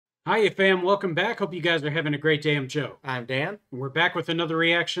Hiya fam, welcome back. Hope you guys are having a great day. I'm Joe. I'm Dan. We're back with another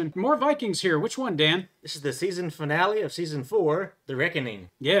reaction. More Vikings here. Which one, Dan? This is the season finale of season 4, The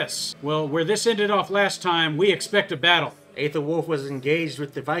Reckoning. Yes. Well, where this ended off last time, we expect a battle. Aethelwulf was engaged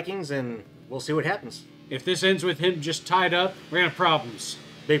with the Vikings, and we'll see what happens. If this ends with him just tied up, we're gonna have problems.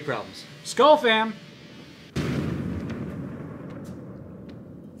 Big problems. Skull fam!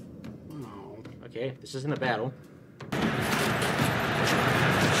 Oh. Okay, this isn't a battle.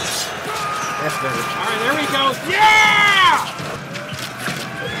 That's better. Alright, there we go. Yeah!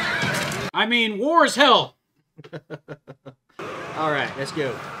 I mean, war is hell. Alright, let's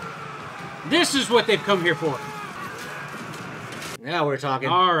go. This is what they've come here for. Now we're talking.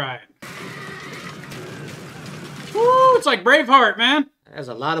 Alright. Woo, it's like Braveheart, man. There's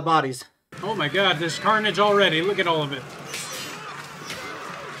a lot of bodies. Oh my god, there's carnage already. Look at all of it.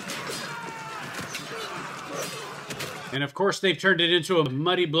 And of course, they've turned it into a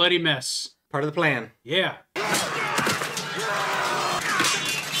muddy, bloody mess. Part of the plan. Yeah.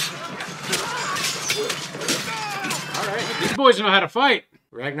 Alright. These boys know how to fight.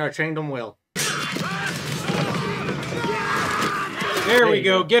 Ragnar trained them well. There we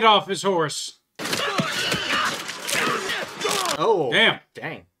go. Get off his horse. Oh. Damn.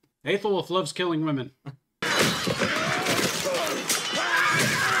 Dang. Aethelwulf loves killing women.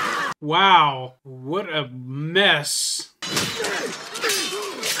 Wow. What a mess.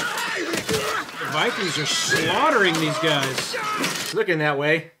 The Vikings are slaughtering these guys. It's looking that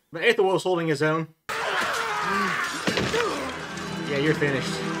way. But Aethelwulf's holding his own. Yeah, you're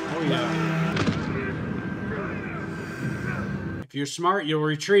finished. Oh, yeah. If you're smart, you'll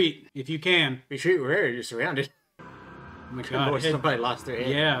retreat. If you can. Retreat where? You're surrounded. Oh, my God. Somebody lost their head.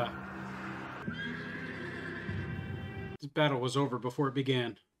 Yeah. This battle was over before it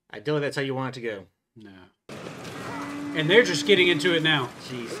began. I know that's how you want it to go. No. And they're just getting into it now.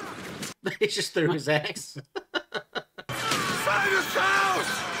 Jeez. He just threw his axe. Save yourselves!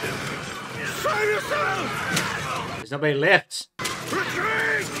 Save yourselves! There's nobody left.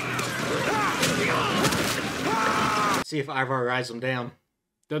 Retreat! See if Ivar rides him down.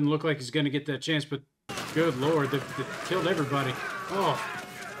 Doesn't look like he's going to get that chance, but good lord, they've killed everybody. Oh,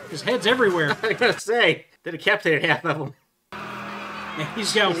 his head's everywhere. I gotta say, they decapitated half of them. And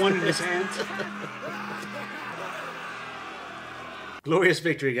he's got one in his hand. Glorious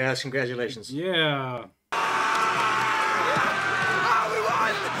victory, guys. Congratulations. Yeah.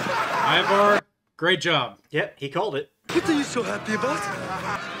 Ivar, great job. Yep, he called it. What are you so happy about?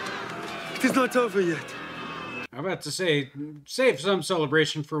 It is not over yet. I'm about to say, save some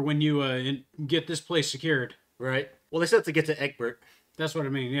celebration for when you get this place secured. Right. Well, they still have to get to Echbert. That's what I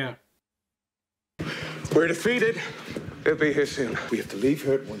mean, yeah. We're defeated. They'll be here soon. We have to leave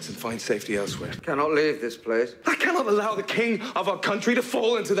here at once and find safety elsewhere. Cannot leave this place. I cannot allow the king of our country to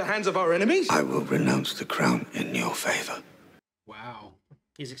fall into the hands of our enemies. I will renounce the crown in your favor. Wow.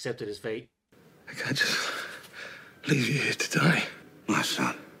 He's accepted his fate. I can't just leave you here to die. My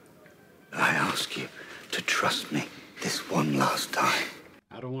son, I ask you to trust me this one last time.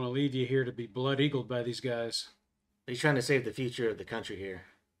 I don't want to leave you here to be blood-eagled by these guys. He's trying to save the future of the country here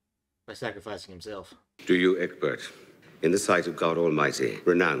by sacrificing himself. Do you, Echbert, in the sight of God Almighty,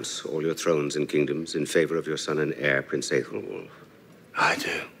 renounce all your thrones and kingdoms in favor of your son and heir, Prince Aethelwulf? I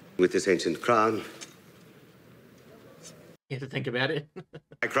do. With this ancient crown, You have to think about it.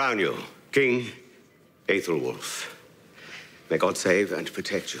 I crown you King Aethelwulf. May God save and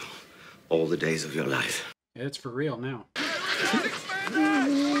protect you all the days of your life. Yeah, it's for real now.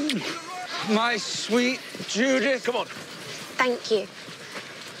 My sweet Judith. Come on. Thank you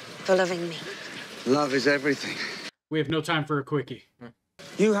for loving me. Love is everything. We have no time for a quickie.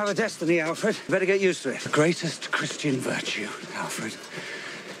 You have a destiny, Alfred. Better get used to it. The greatest Christian virtue, Alfred,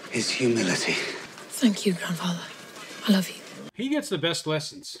 is humility. Thank you, Grandfather. I love you. He gets the best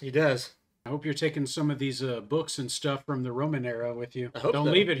lessons. He does. I hope you're taking some of these books and stuff from the Roman era with you. I hope Don't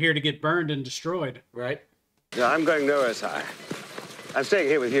so. leave it here to get burned and destroyed. Right? Yeah, I'm going nowhere, sire. I'm staying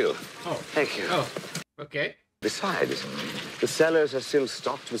here with you. Oh. Thank you. Oh. Okay. Besides, the cellars are still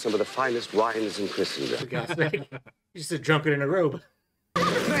stocked with some of the finest wines in Christendom. For God's sake. He's just a drunkard in a robe.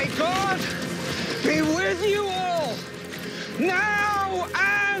 May God be with you all, now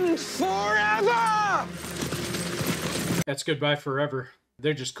and forever! That's goodbye forever.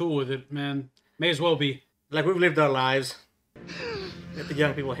 They're just cool with it, man. May as well be. Like we've lived our lives. Let the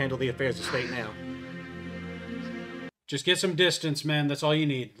young people handle the affairs of state now. Just get some distance, man. That's all you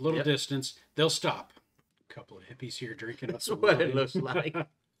need. A little Yep. distance. They'll stop. A couple of hippies here drinking up That's some what it wine. looks like.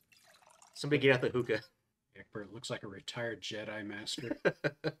 Somebody get out the hookah. Echbert looks like a retired Jedi master.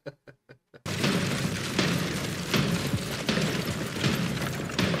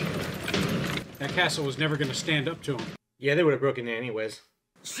 That castle was never going to stand up to him. Yeah, they would have broken in anyways.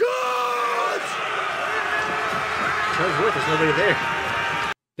 Shoot! Charles there's nobody there.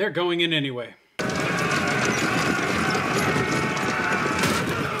 They're going in anyway.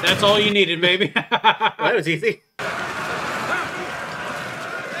 That's all you needed, baby. Well, that was easy.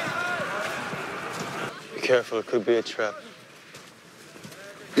 Be careful, it could be a trap.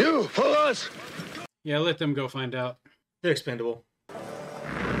 You, follow us! Yeah, let them go find out. They're expendable.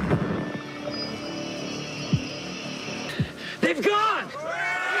 They've gone!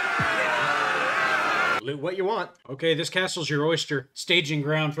 Loot what you want. Okay, this castle's your oyster. Staging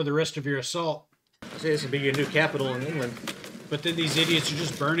ground for the rest of your assault. I say this would be your new capital in England. But then these idiots are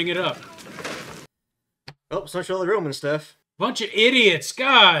just burning it up. Oh, so much for all the Roman stuff. Bunch of idiots,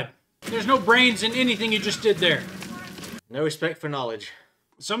 God! There's no brains in anything you just did there. No respect for knowledge.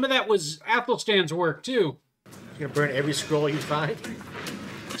 Some of that was Athelstan's work, too. You're gonna burn every scroll you find?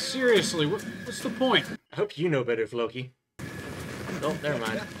 Seriously, what's the point? I hope you know better, Floki. Oh, never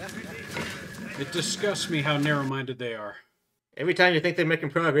mind. It disgusts me how narrow-minded they are. Every time you think they're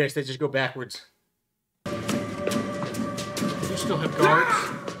making progress, they just go backwards. You still have guards?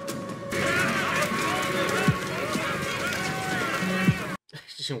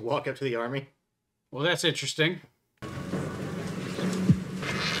 Just gonna walk up to the army. Well, that's interesting.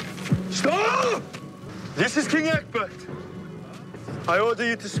 Stop! This is King Echbert. I order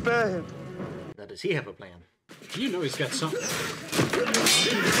you to spare him. Now, does he have a plan? You know he's got something.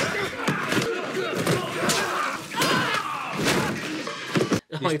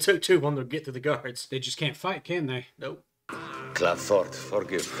 It only took 2 of them to get to the guards. They just can't fight, can they? Nope. Clafford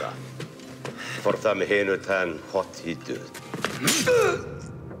forgifta. For them henutan what he did.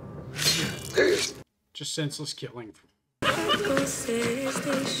 Just senseless killing.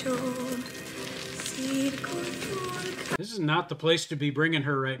 This is not the place to be bringing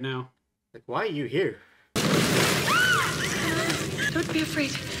her right now. Like, why are you here? Don't be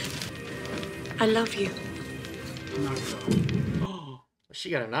afraid. I love you. Not at all. She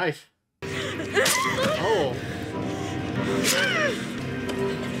got a knife. Oh.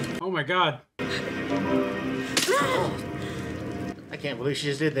 Oh my God. Oh. I can't believe she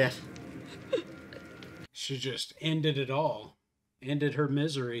just did that. She just ended it all. Ended her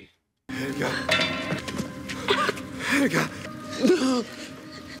misery. Helga.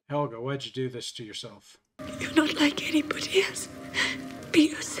 Helga, why'd you do this to yourself? You're not like anybody else. Be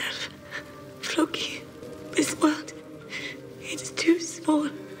yourself. Floki, this world, it's too small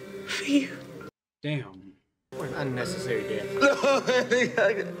for you. Damn. What an unnecessary death.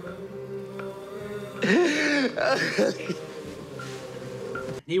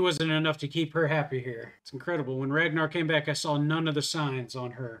 He wasn't enough to keep her happy here. It's incredible. When Ragnar came back, I saw none of the signs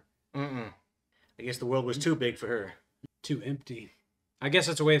on her. I guess the world was too big for her. Too empty. I guess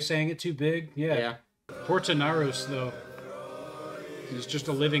that's a way of saying it. Too big. Yeah. Portanaros, though, is just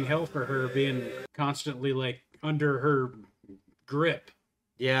a living hell for her, being constantly, like, under her grip.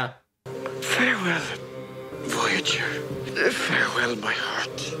 Yeah. Farewell, Voyager. Farewell, my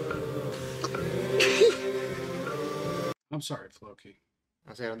heart. I'm sorry, Floki.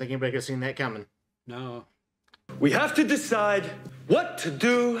 I don't think anybody could have seen that coming. No. We have to decide what to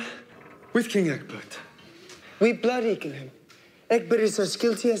do with King Echbert. We blood eagle him. Echbert is as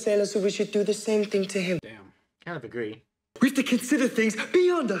guilty as Ella, so we should do the same thing to him. Damn. Kind of agree. We have to consider things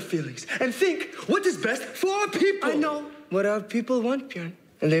beyond our feelings and think what is best for our people. I know what our people want, Bjorn.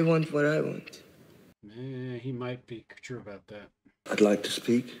 And they want what I want. He might be true about that. I'd like to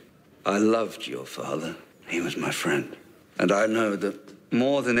speak. I loved your father. He was my friend. And I know that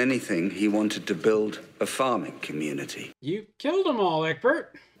more than anything, he wanted to build a farming community. You killed them all,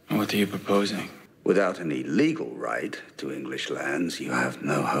 Echbert. What are you proposing? Without any legal right to English lands, you have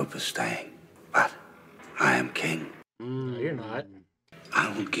no hope of staying. But I am king. No, you're not. I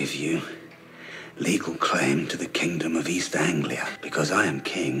will give you legal claim to the kingdom of East Anglia. Because I am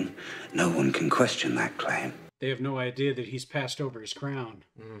king, no one can question that claim. They have no idea that he's passed over his crown.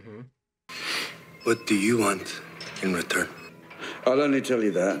 What do you want in return? I'll only tell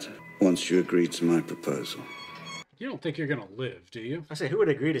you that once you agree to my proposal. You don't think you're gonna live, do you? I say, who would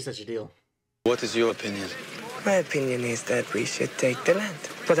agree to such a deal? What is your opinion? My opinion is that we should take the land.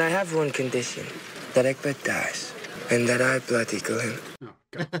 But I have one condition. That Echbert dies. And that I blood eagle him. Oh,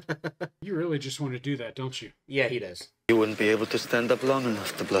 God. You really just want to do that, don't you? Yeah, he does. You wouldn't be able to stand up long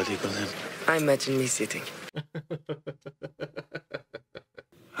enough to blood eagle him. I imagine me sitting.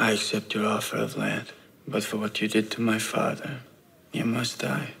 I accept your offer of land, but for what you did to my father, you must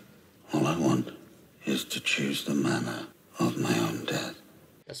die. All I want is to choose the manner of my own death.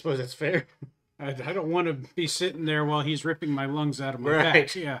 I suppose that's fair. I don't want to be sitting there while he's ripping my lungs out of my Right.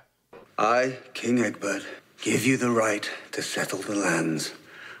 back. Yeah. I, King Echbert, give you the right to settle the lands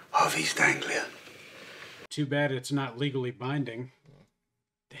of East Anglia. Too bad it's not legally binding.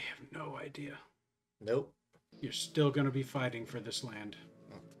 They have no idea. Nope. You're still going to be fighting for this land.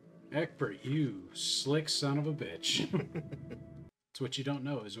 Echbert, you slick son of a bitch. It's what you don't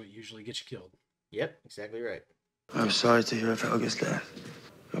know is what usually gets you killed. Yep, exactly right. I'm sorry to hear of Helga's death.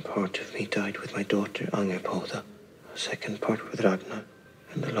 A part of me died with my daughter, Angerboda. A second part with Ragnar.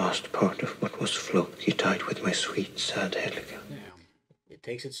 And the last part of what was Floki died with my sweet, sad Helga. Damn. It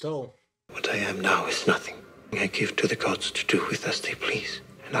takes its toll. What I am now is nothing. I give to the gods to do with as they please.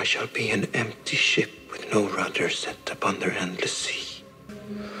 And I shall be an empty ship with no rudder set upon their endless sea.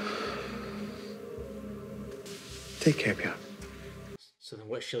 Take care, Bjorn. So then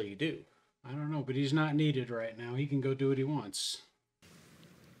what shall you do? I don't know, but he's not needed right now. He can go do what he wants.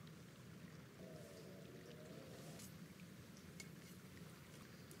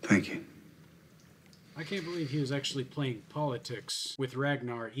 Thank you. I can't believe he was actually playing politics with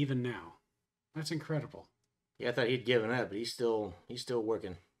Ragnar even now. That's incredible. Yeah, I thought he'd given up, but he's still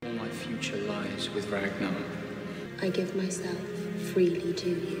working. All my future lies with Ragnar. I give myself freely to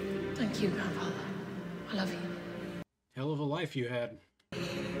you. Thank you, grandfather. I love you. Hell of a life you had.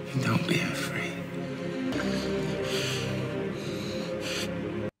 Don't be afraid.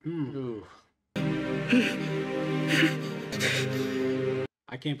 Ooh.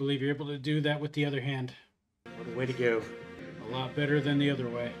 I can't believe you're able to do that with the other hand. What a way to go. A lot better than the other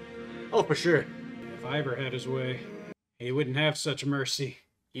way. Oh, for sure. If Ivar had his way, he wouldn't have such mercy.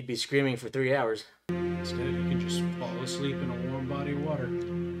 He'd be screaming for 3 hours. Instead, he can just fall asleep in a warm body of water.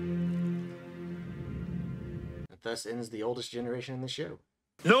 And thus ends the oldest generation in the show.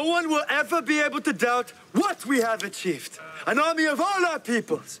 No one will ever be able to doubt what we have achieved. An army of all our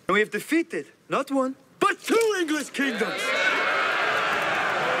peoples. And we have defeated not one, but 2 English kingdoms.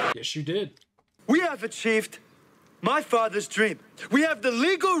 Yes, you did. We have achieved my father's dream. We have the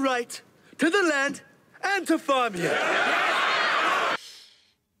legal right to the land and to farm here.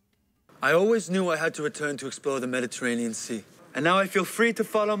 I always knew I had to return to explore the Mediterranean Sea. And now I feel free to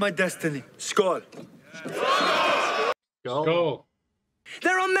follow my destiny. Skål. Go.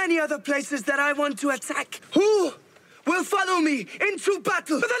 There are many other places that I want to attack. Who will follow me into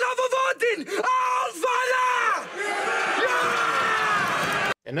battle? For the love of Odin, All Father!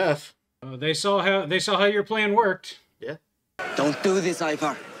 Yeah! Enough. They saw how your plan worked. Yeah. Don't do this,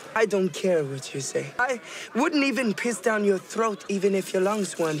 Ivar. I don't care what you say. I wouldn't even piss down your throat even if your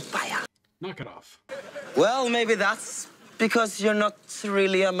lungs were on fire. Knock it off. Well, maybe that's because you're not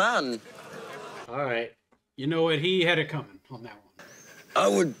really a man. All right. You know what? He had it coming on that one. I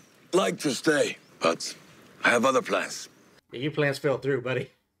would like to stay, but I have other plans. Yeah, your plans fell through,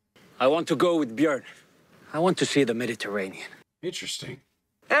 buddy. I want to go with Bjorn. I want to see the Mediterranean. Interesting.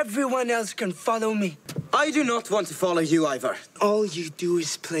 Everyone else can follow me. I do not want to follow you, Ivar. All you do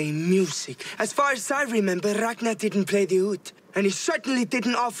is play music. As far as I remember, Ragnar didn't play the oud. And he certainly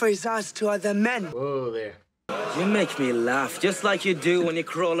didn't offer his ass to other men. Whoa there. You make me laugh, just like you do when you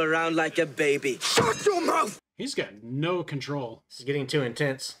crawl around like a baby. Shut your mouth! He's got no control. This is getting too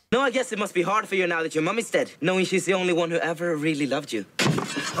intense. No, I guess it must be hard for you now that your mommy's dead, knowing she's the only one who ever really loved you.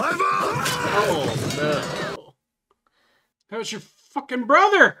 Oh, no. How's your fucking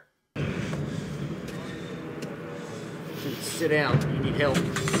brother? Dude, sit down. You need help.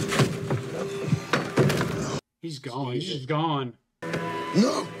 He's gone. He's just gone.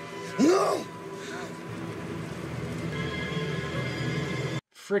 No! No!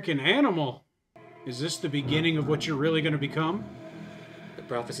 Frickin' animal. Is this the beginning of what you're really going to become? The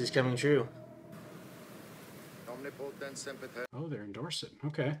prophecy's coming true. Oh, they're endorsing.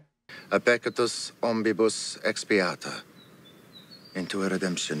 Okay. A peccatus omnibus expiata. Into a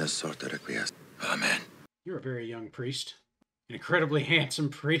redemptionis sorta requiescit. Amen. You're a very young priest. An incredibly handsome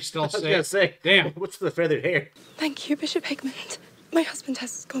priest, I'll I was say. gonna say, damn. What's the feathered hair? Thank you, Bishop Echbert. My husband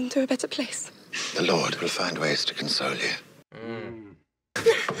has gone to a better place. The Lord will find ways to console you.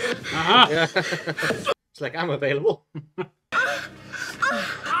 Uh-huh. It's like I'm available.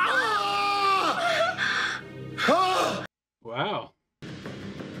 Wow.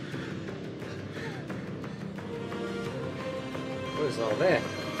 What is all that?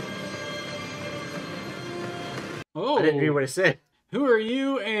 Oh. I didn't hear what it said. Who are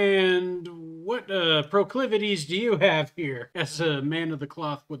you and what proclivities do you have here as a man of the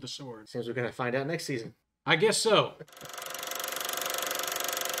cloth with a sword? Seems we're gonna find out next season. I guess so.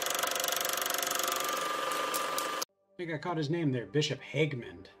 I think I caught his name there, Bishop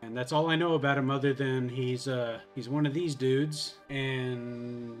Hegmund. And that's all I know about him other than he's one of these dudes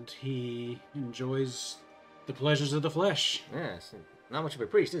and he enjoys the pleasures of the flesh. Yes. not much of a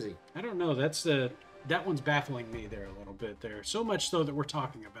priest, is he? I don't know. That one's baffling me there a little bit there. So much so that we're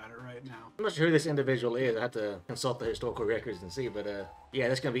talking about it right now. I'm not sure who this individual is. I have to consult the historical records and see. But yeah,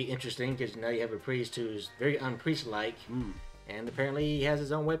 that's going to be interesting because now you have a priest who's very unpriest-like. And apparently he has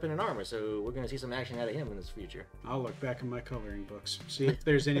his own weapon and armor, so we're going to see some action out of him in this future. I'll look back in my coloring books, see if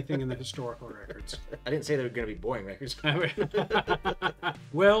there's anything in the historical records. I didn't say they were going to be boring records.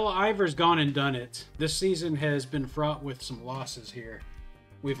 Well, Ivor's gone and done it. This season has been fraught with some losses here.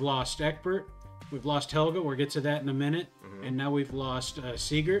 We've lost Echbert, we've lost Helga, we'll get to that in a minute, and now we've lost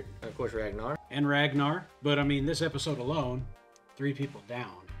Sigurd. And of course Ragnar. And Ragnar. But I mean, this episode alone, 3 people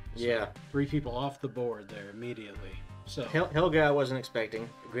down. So yeah. 3 people off the board there immediately. So Helga I wasn't expecting.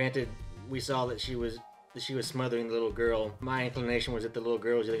 Granted, we saw that she was smothering the little girl. My inclination was that the little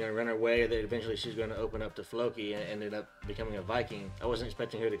girl was either going to run away or that eventually she was going to open up to Floki and ended up becoming a Viking. I wasn't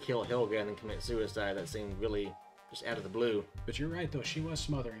expecting her to kill Helga and then commit suicide. That seemed really just out of the blue. But you're right, though. She was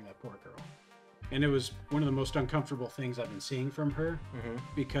smothering that poor girl. And it was one of the most uncomfortable things I've been seeing from her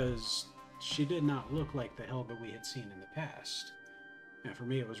because she did not look like the Helga we had seen in the past. And for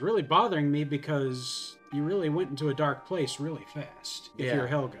me, it was really bothering me because you really went into a dark place really fast if you're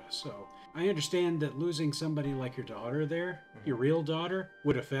Helga. So I understand that losing somebody like your daughter there, your real daughter,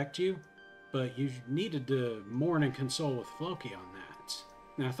 would affect you, but you needed to mourn and console with Floki on that.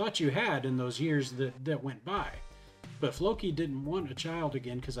 And I thought you had in those years that went by. But Floki didn't want a child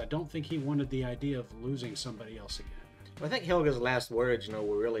again because I don't think he wanted the idea of losing somebody else again. Well, I think Helga's last words,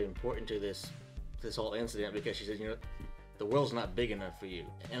 were really important to this whole incident because she said, the world's not big enough for you.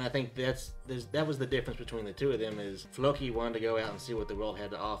 And I think that was the difference between the two of them is Floki wanted to go out and see what the world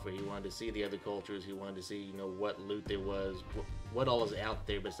had to offer. He wanted to see the other cultures. He wanted to see, what loot there was, what all is out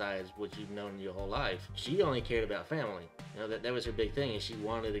there besides what you've known your whole life. She only cared about family. That was her big thing, is she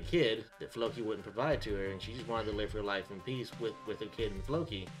wanted a kid that Floki wouldn't provide to her, and she just wanted to live her life in peace with her kid and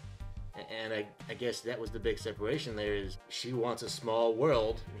Floki. And I guess that was the big separation there, is she wants a small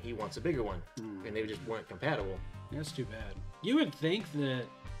world and he wants a bigger one. And they just weren't compatible. That's too bad. You would think that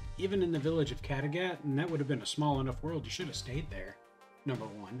even in the village of Kattegat, and that would have been a small enough world, you should have stayed there, number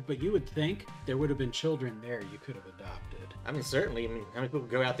one. But you would think there would have been children there you could have adopted. I mean, certainly. How many people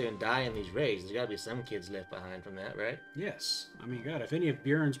go out there and die in these raids? There's got to be some kids left behind from that, right? Yes. I mean, God, if any of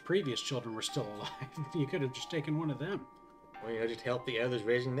Bjorn's previous children were still alive, you could have just taken one of them. Well, just help the others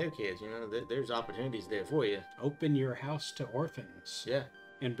raising their kids. There's opportunities there for you. Open your house to orphans. Yeah.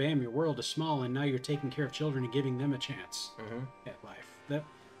 And bam, your world is small, and now you're taking care of children and giving them a chance at life.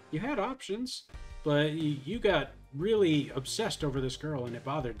 You had options, but you got really obsessed over this girl, and it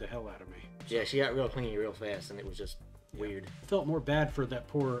bothered the hell out of me. Yeah, she got real clingy real fast, and it was just weird. I felt more bad for that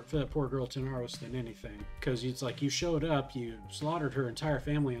poor girl Tanaros than anything, because it's like you showed up, you slaughtered her entire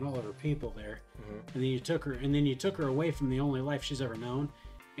family and all of her people there, and then you took her away from the only life she's ever known,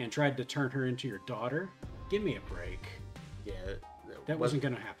 and tried to turn her into your daughter. Give me a break. Yeah. That wasn't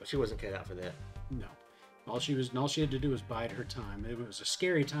going to happen. She wasn't cut out for that. No. All she had to do was bide her time. It was a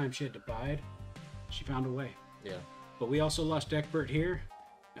scary time she had to bide. She found a way. Yeah. But we also lost Echbert here.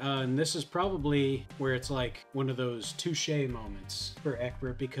 And this is probably where it's like one of those touche moments for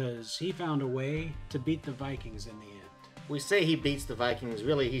Echbert, because he found a way to beat the Vikings in the end. We say he beats the Vikings.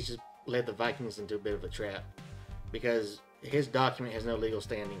 Really, he's just led the Vikings into a bit of a trap. Because his document has no legal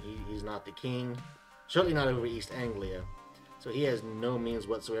standing. He's not the king. Certainly not over East Anglia. So he has no means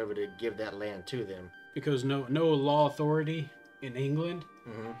whatsoever to give that land to them. Because no law authority in England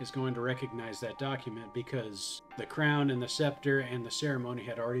is going to recognize that document, because the crown and the scepter and the ceremony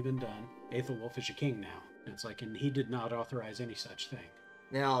had already been done. Aethelwulf is your king now. It's like, and he did not authorize any such thing.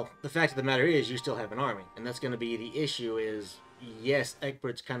 Now, the fact of the matter is, you still have an army. And that's going to be the issue is, yes,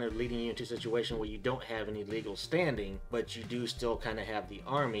 Echbert's kind of leading you into a situation where you don't have any legal standing, but you do still kind of have the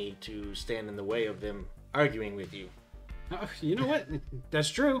army to stand in the way of them arguing with you. You know what? That's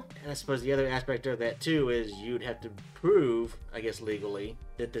true. And I suppose the other aspect of that, too, is you'd have to prove, I guess legally,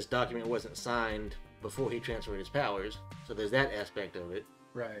 that this document wasn't signed before he transferred his powers. So there's that aspect of it.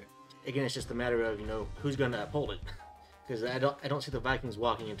 Right. Again, it's just a matter of, who's going to uphold it. Because I don't see the Vikings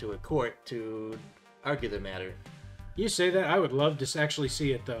walking into a court to argue the matter. You say that, I would love to actually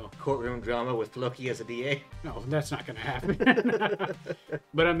see it, though. Courtroom drama with Floki as a DA? No, that's not going to happen.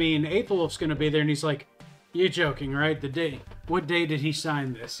 But I mean, Aethelwulf's going to be there, and he's like, you're joking, right? What day did he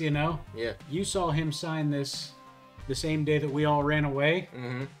sign this, Yeah. You saw him sign this the same day that we all ran away.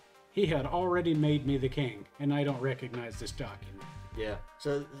 He had already made me the king, and I don't recognize this document. Yeah.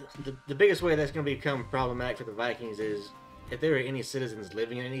 So the biggest way that's going to become problematic for the Vikings is if there are any citizens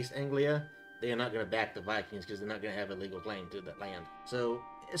living in East Anglia, they are not going to back the Vikings because they're not going to have a legal claim to that land. So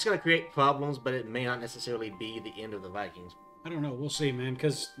it's going to create problems, but it may not necessarily be the end of the Vikings. I don't know. We'll see, man.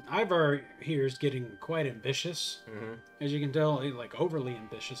 Because Ivar here is getting quite ambitious. As you can tell, like overly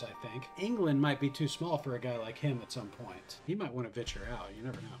ambitious, I think. England might be too small for a guy like him at some point. He might want to venture out. You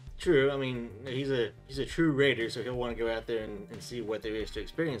never know. True. I mean, he's a true raider, so he'll want to go out there and see what there is to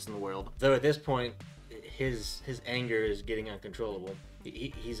experience in the world. Though at this point, his anger is getting uncontrollable.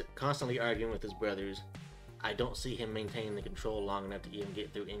 He's constantly arguing with his brothers. I don't see him maintaining the control long enough to even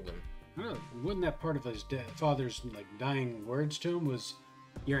get through England. I don't know, wasn't that part of his father's like dying words to him was,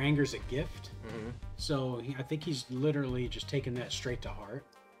 your anger's a gift? So I think he's literally just taking that straight to heart.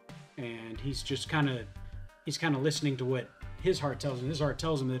 And he's just kind of listening to what his heart tells him. His heart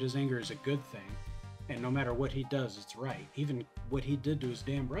tells him that his anger is a good thing. And no matter what he does, it's right. Even what he did to his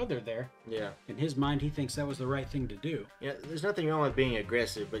damn brother there. Yeah. In his mind, he thinks that was the right thing to do. Yeah, there's nothing wrong with being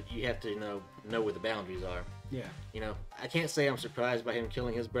aggressive, but you have to know where the boundaries are. Yeah. I can't say I'm surprised by him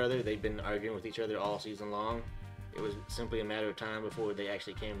killing his brother. They've been arguing with each other all season long. It was simply a matter of time before they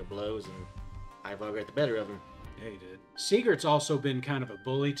actually came to blows, and Ivar got the better of him. Yeah, he did. Sigurd's also been kind of a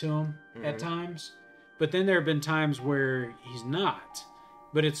bully to him at times. But then there have been times where he's not.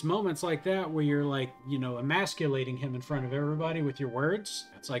 But it's moments like that where you're like, emasculating him in front of everybody with your words.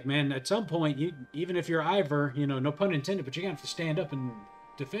 It's like, man, at some point, even if you're Ivar, no pun intended, but you're going to have to stand up and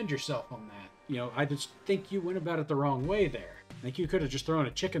defend yourself on that. I just think you went about it the wrong way there. I think you could have just thrown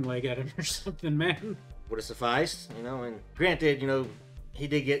a chicken leg at him or something, man. Would have sufficed, and granted, he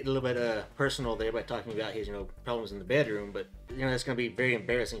did get a little bit personal there by talking about his, problems in the bedroom, but, that's going to be very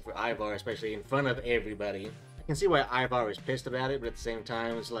embarrassing for Ivar, especially in front of everybody. I can see why Ivar was pissed about it, but at the same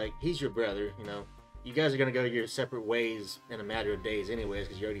time, it's like, he's your brother, You guys are going to go your separate ways in a matter of days anyways,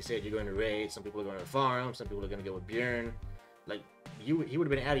 because you already said you're going to raid. Some people are going to farm, some people are going to go with Bjorn. Like, he would have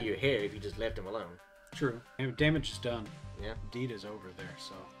been out of your hair if you just left him alone. True. And damage is done. Yeah. Deed is over there,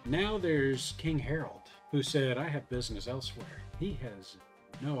 so. Now there's King Harold, who said, I have business elsewhere. He has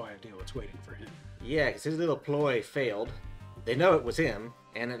no idea what's waiting for him. Yeah, because his little ploy failed. They know it was him,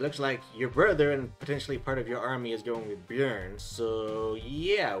 and it looks like your brother and potentially part of your army is going with Bjorn. So,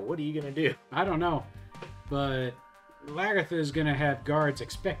 yeah, what are you going to do? I don't know, but Lagertha is going to have guards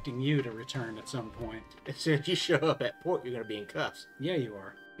expecting you to return at some point. As soon as you show up at port, you're going to be in cuffs. Yeah, you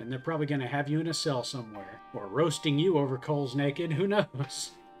are. And they're probably going to have you in a cell somewhere. Or roasting you over coals naked, who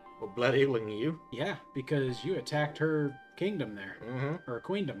knows? Or blood-eagling you. Yeah, because you attacked her kingdom there. Or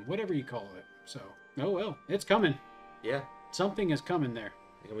queendom, whatever you call it. So, oh well, it's coming. Yeah. Something is coming there.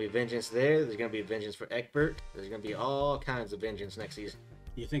 There's going to be vengeance there. There's going to be vengeance for Echbert. There's going to be all kinds of vengeance next season.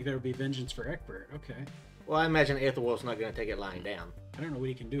 You think there would be vengeance for Echbert? Okay. Well, I imagine Aethelwulf's not going to take it lying down. I don't know what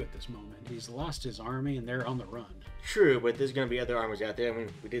he can do at this moment. He's lost his army and they're on the run. True, but there's going to be other armies out there. I mean,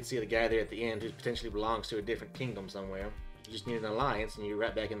 we did see the guy there at the end who potentially belongs to a different kingdom somewhere. You just need an alliance and you're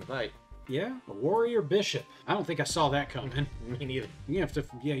right back in the fight. Yeah, a warrior bishop. I don't think I saw that coming. Me neither. You're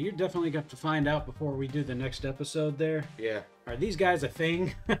definitely going to have to find out before we do the next episode there. Yeah. Are these guys a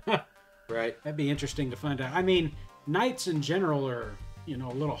thing? Right. That'd be interesting to find out. I mean, knights in general are, a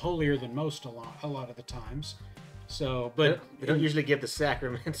little holier than most a lot of the times. So, but they don't usually give the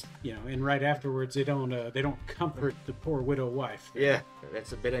sacraments. And right afterwards they don't comfort the poor widow wife. Yeah,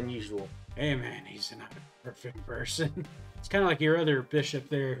 that's a bit unusual. Hey man, he's not a perfect person. It's kind of like your other bishop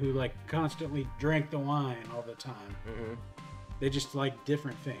there who like constantly drank the wine all the time. They just like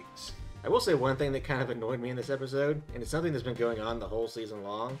different things. I will say one thing that kind of annoyed me in this episode, and it's something that's been going on the whole season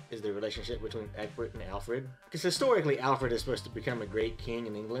long, is the relationship between Echbert and Alfred. Because historically, Alfred is supposed to become a great king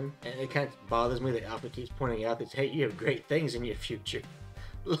in England, and it kind of bothers me that Alfred keeps pointing out that, hey, you have great things in your future.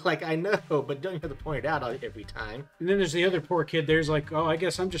 Like, I know, but don't you have to point it out every time? And then there's the other poor kid there's like, oh, I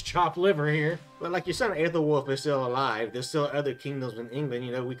guess I'm just chopped liver here. Well, like your son Aethelwulf is still alive. There's still other kingdoms in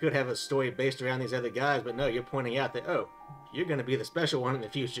England. We could have a story based around these other guys, but no, you're pointing out that, oh, you're going to be the special one in the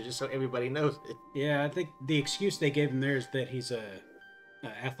future, just so everybody knows it. Yeah, I think the excuse they gave him there is that he's a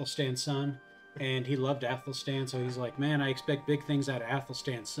Athelstan's son, and he loved Athelstan, so he's like, man, I expect big things out of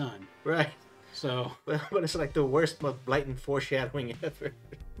Athelstan's son. Right. So, but it's like the worst, most blatant foreshadowing ever.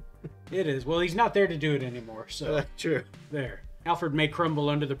 It is. Well, he's not there to do it anymore, so. True. There. Alfred may crumble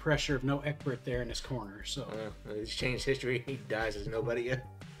under the pressure of no Echbert there in his corner, so. He's changed history. He dies as nobody yet.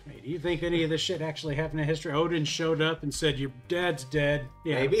 Hey, do you think any of this shit actually happened in history? Odin showed up and said, your dad's dead.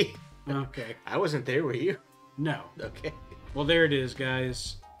 Yeah. Maybe. Okay. I wasn't there, were you? No. Okay. Well, there it is,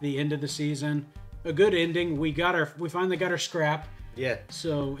 guys. The end of the season. A good ending. We finally got our scrap. Yeah.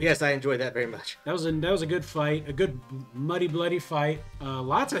 So yes, I enjoyed that very much. That was a good fight, a good muddy, bloody fight.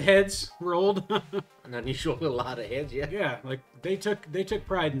 Lots of heads rolled. An unusual lot of heads, yeah. Yeah, like they took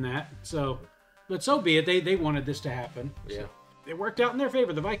pride in that. So, but so be it. They wanted this to happen. Yeah. So, it worked out in their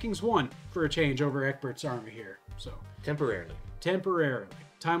favor. The Vikings won for a change over Echbert's army here. So temporarily.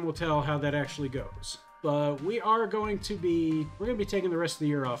 Time will tell how that actually goes. But we're going to be taking the rest of the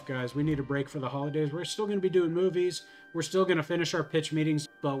year off, guys. We need a break for the holidays. We're still going to be doing movies. We're still going to finish our pitch meetings,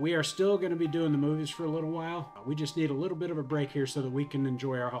 but we are still going to be doing the movies for a little while. We just need a little bit of a break here so that we can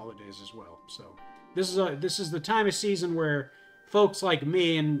enjoy our holidays as well. So this is the time of season where folks like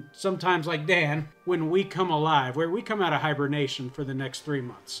me and sometimes like Dan, when we come alive, where we come out of hibernation for the next 3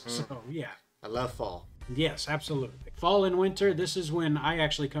 months. So yeah. I love fall. Yes, absolutely. Fall and winter, this is when I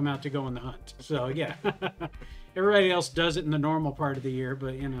actually come out to go on the hunt. So yeah. Everybody else does it in the normal part of the year,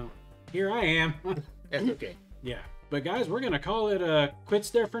 but you know, here I am. That's okay. Yeah. But guys, we're going to call it quits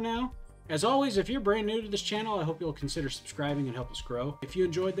there for now. As always, if you're brand new to this channel, I hope you'll consider subscribing and help us grow. If you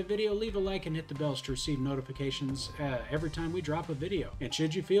enjoyed the video, leave a like and hit the bells to receive notifications every time we drop a video. And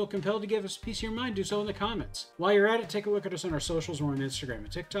should you feel compelled to give us a piece of your mind, do so in the comments. While you're at it, take a look at us on our socials. We're on Instagram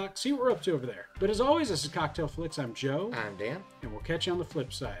and TikTok. See what we're up to over there. But as always, this is Cocktail Flicks. I'm Joe. I'm Dan. And we'll catch you on the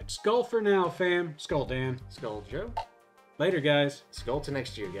flip side. Skull for now, fam. Skull, Dan. Skull, Joe. Later, guys. Skull to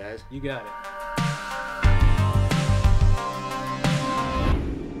next year, guys. You got it.